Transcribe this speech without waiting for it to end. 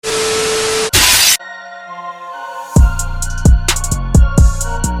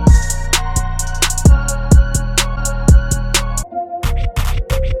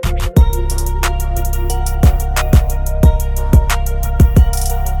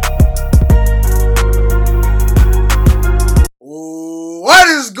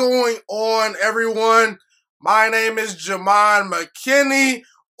going, everyone? My name is Jamon McKinney,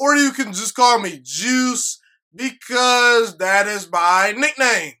 or you can just call me Juice, because that is my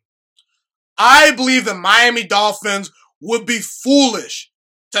nickname. I believe the Miami Dolphins would be foolish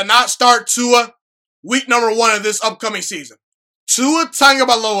to not start Tua week number 1 of this upcoming season. Tua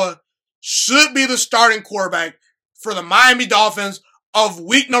Tagovailoa should be the starting quarterback for the Miami Dolphins of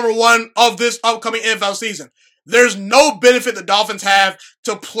week number 1 of this upcoming NFL season. There's no benefit the Dolphins have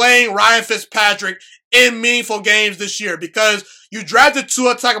to playing Ryan Fitzpatrick in meaningful games this year because you drafted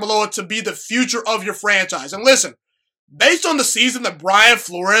Tua Tagovailoa to be the future of your franchise. And listen, based on the season that Brian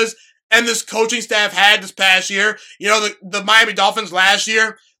Flores and this coaching staff had this past year, the Miami Dolphins last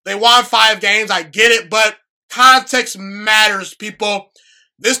year, they won 5 games. I get it, but context matters, people.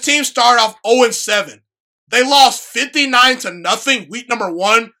 This team started off 0-7. They lost 59-0 week number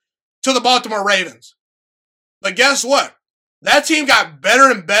 1 to the Baltimore Ravens. But guess what? That team got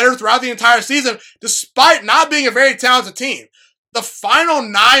better and better throughout the entire season, despite not being a very talented team. The final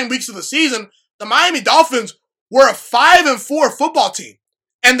 9 weeks of the season, the Miami Dolphins were a 5-4 football team.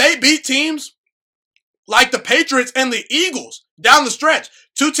 And they beat teams like the Patriots and the Eagles down the stretch.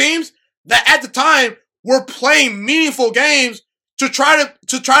 2 teams that at the time were playing meaningful games to try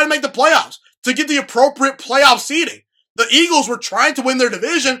to make the playoffs, to get the appropriate playoff seeding. The Eagles were trying to win their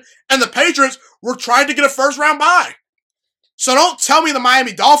division, and the Patriots were trying to get a first-round bye. So don't tell me the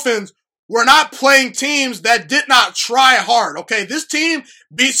Miami Dolphins were not playing teams that did not try hard, okay? This team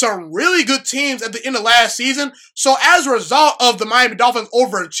beat some really good teams at the end of last season. So as a result of the Miami Dolphins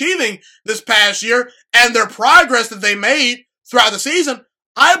overachieving this past year and their progress that they made throughout the season,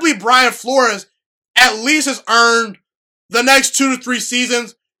 I believe Brian Flores at least has earned the next 2 to 3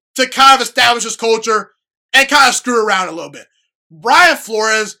 seasons to kind of establish his culture and kind of screw around a little bit. Brian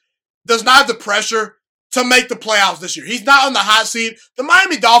Flores does not have the pressure to make the playoffs this year. He's not on the hot seat. The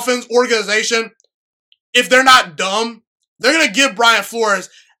Miami Dolphins organization, if they're not dumb, they're going to give Brian Flores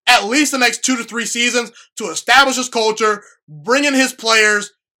at least the next 2 to 3 seasons to establish his culture, bring in his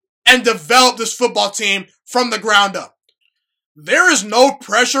players, and develop this football team from the ground up. There is no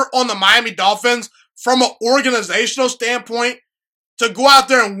pressure on the Miami Dolphins from an organizational standpoint to go out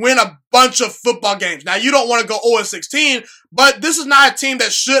there and win a bunch of football games. Now, you don't want to go 0-16, but this is not a team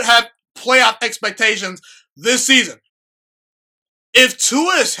that should have playoff expectations this season. If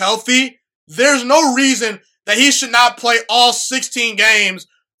Tua is healthy, there's no reason that he should not play all 16 games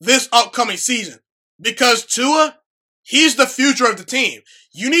this upcoming season. Because Tua, he's the future of the team.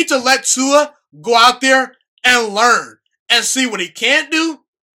 You need to let Tua go out there and learn and see what he can't do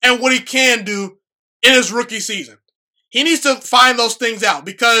and what he can do in his rookie season. He needs to find those things out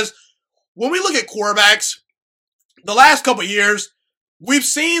because when we look at quarterbacks, the last couple of years, we've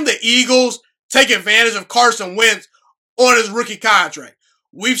seen the Eagles take advantage of Carson Wentz on his rookie contract.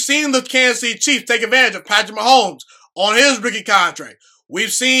 We've seen the Kansas City Chiefs take advantage of Patrick Mahomes on his rookie contract.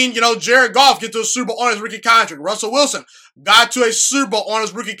 We've seen, Jared Goff get to a Super Bowl on his rookie contract. Russell Wilson got to a Super Bowl on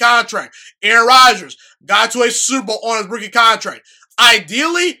his rookie contract. Aaron Rodgers got to a Super Bowl on his rookie contract.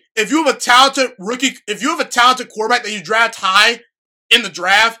 Ideally, if you have a talented quarterback that you draft high in the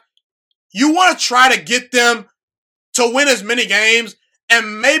draft, you want to try to get them to win as many games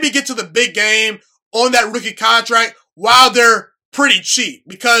and maybe get to the big game on that rookie contract while they're pretty cheap.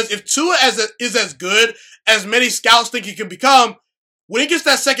 Because if Tua is as good as many scouts think he can become, when he gets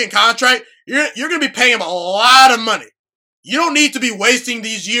that second contract, you're going to be paying him a lot of money. You don't need to be wasting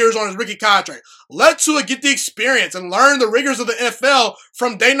these years on his rookie contract. Let Tua get the experience and learn the rigors of the NFL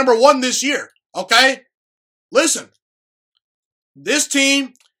from day number 1 this year, okay? Listen, this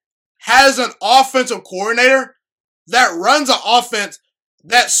team has an offensive coordinator that runs an offense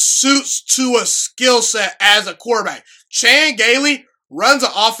that suits Tua's skill set as a quarterback. Chan Gailey runs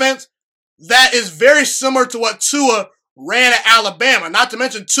an offense that is very similar to what Tua ran at Alabama. Not to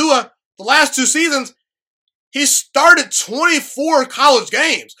mention Tua, the last 2 seasons, he started 24 college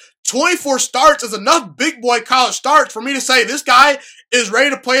games. 24 starts is enough big boy college starts for me to say this guy is ready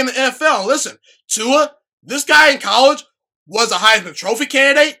to play in the NFL. Listen, Tua, this guy in college was a Heisman Trophy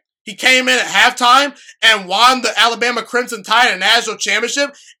candidate. He came in at halftime and won the Alabama Crimson Tide a national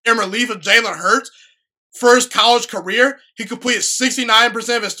championship in relief of Jalen Hurts for his college career. He completed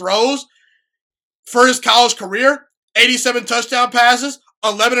 69% of his throws for his college career, 87 touchdown passes,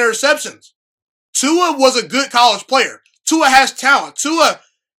 11 interceptions. Tua was a good college player. Tua has talent. Tua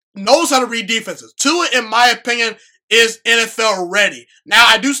knows how to read defenses. Tua, in my opinion, is NFL ready. Now,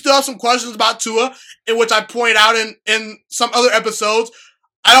 I do still have some questions about Tua, in which I point out in some other episodes.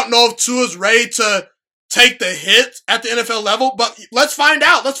 I don't know if Tua's ready to take the hit at the NFL level, but let's find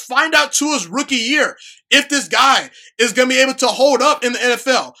out. Let's find out Tua's rookie year if this guy is going to be able to hold up in the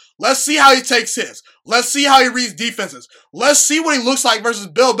NFL. Let's see how he takes hits. Let's see how he reads defenses. Let's see what he looks like versus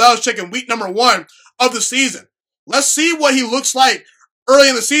Bill Belichick in week number 1 of the season. Let's see what he looks like early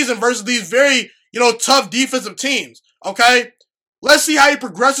in the season versus these very, tough defensive teams, okay? Let's see how he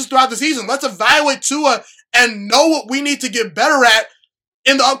progresses throughout the season. Let's evaluate Tua and know what we need to get better at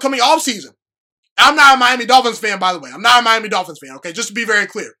in the upcoming offseason. I'm not a Miami Dolphins fan, by the way. I'm not a Miami Dolphins fan, okay? Just to be very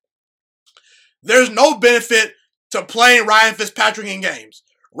clear. There's no benefit to playing Ryan Fitzpatrick in games.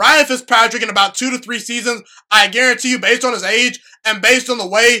 Ryan Fitzpatrick in about 2 to 3 seasons, I guarantee you, based on his age and based on the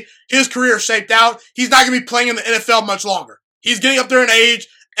way his career is shaped out, he's not going to be playing in the NFL much longer. He's getting up there in age,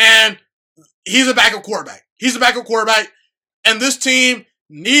 and he's a backup quarterback. He's a backup quarterback, and this team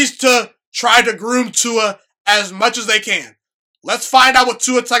needs to try to groom Tua as much as they can. Let's find out what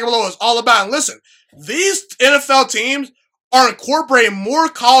Tua Tagovailoa is all about. And listen, these NFL teams are incorporating more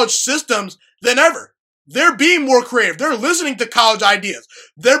college systems than ever. They're being more creative. They're listening to college ideas.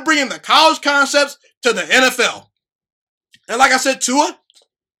 They're bringing the college concepts to the NFL. And like I said, Tua,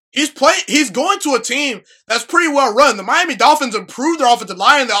 he's going to a team that's pretty well run. The Miami Dolphins improved their offensive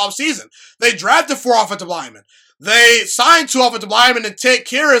line in the offseason. They drafted 4 offensive linemen. They signed 2 offensive linemen in Ted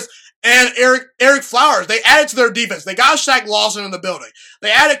Karras and Eric Flowers. They added to their defense. They got Shaq Lawson in the building.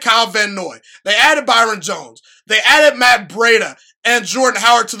 They added Kyle Van Noy. They added Byron Jones. They added Matt Breida and Jordan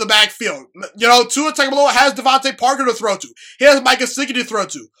Howard to the backfield. Tua Tagovailoa has Devontae Parker to throw to. He has Mike Gesicki to throw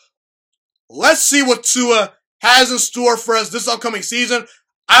to. Let's see what Tua has in store for us this upcoming season.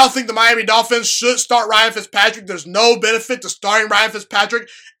 I don't think the Miami Dolphins should start Ryan Fitzpatrick. There's no benefit to starting Ryan Fitzpatrick,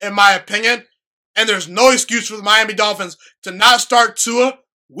 in my opinion. And there's no excuse for the Miami Dolphins to not start Tua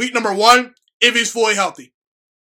week number 1 if he's fully healthy.